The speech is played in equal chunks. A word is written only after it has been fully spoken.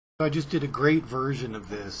I just did a great version of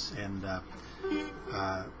this and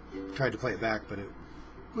tried to play it back, but it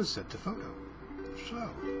was set to photo, so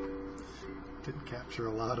didn't capture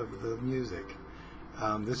a lot of the music.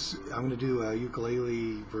 I'm going to do a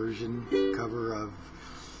ukulele version cover of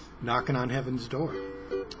 "Knockin' on Heaven's Door,"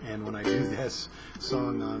 and when I do this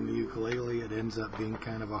song on the ukulele, it ends up being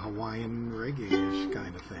kind of a Hawaiian reggae-ish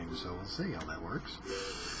kind of thing. So we'll see how that works.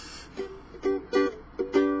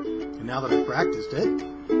 And now that I've practiced it,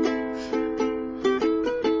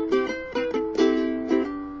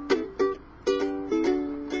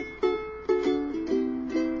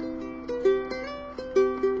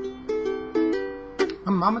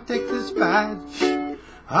 Mama, take this badge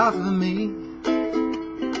off of me.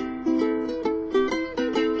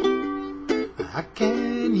 I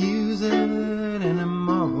can't use it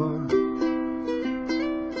anymore.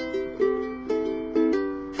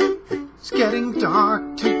 It's getting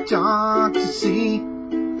dark, too dark to see.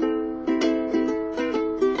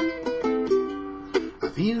 I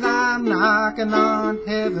feel I'm knocking on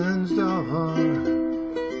heaven's door.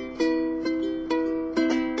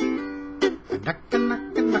 Knockin',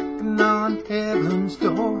 knockin', knockin' on heaven's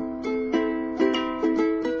door.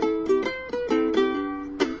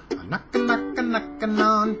 Knockin', knockin', knockin'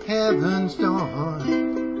 on heaven's door.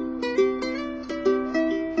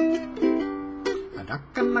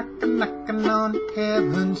 Knockin', knockin', knockin' on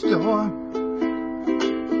heaven's door.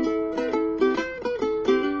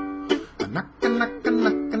 Knockin', knockin',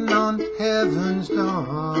 knockin' on heaven's door.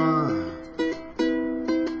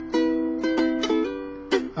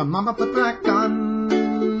 Mama put black guns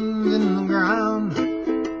in the ground.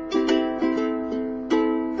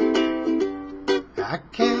 I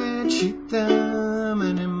can't shoot them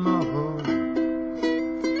anymore.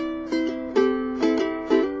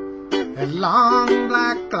 That long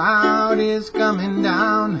black cloud is coming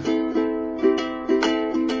down.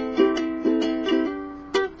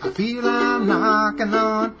 I feel I'm knocking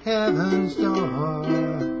on heaven's door.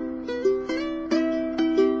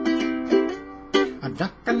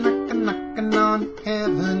 Knockin', knockin', knockin' on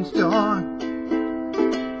heaven's door.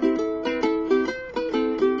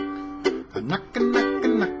 Knockin',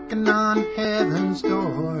 knockin', knockin' on heaven's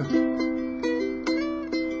door.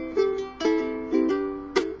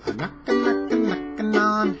 Knockin', knockin', knockin'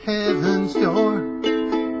 on heaven's door.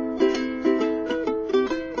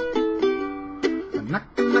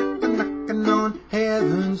 Knockin', knockin', knockin' on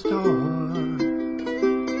heaven's door.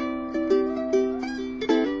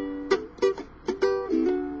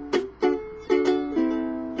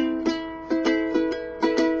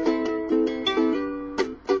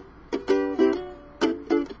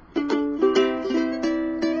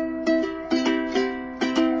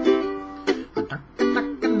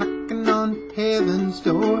 Heaven's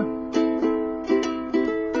door.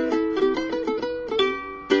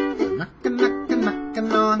 Knockin', knockin',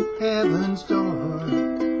 knockin' on heaven's door.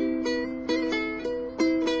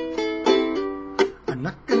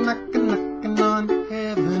 Knockin', knockin', knockin' on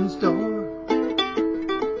heaven's door.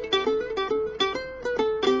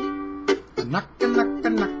 Knockin',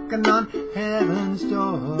 knockin', knockin' on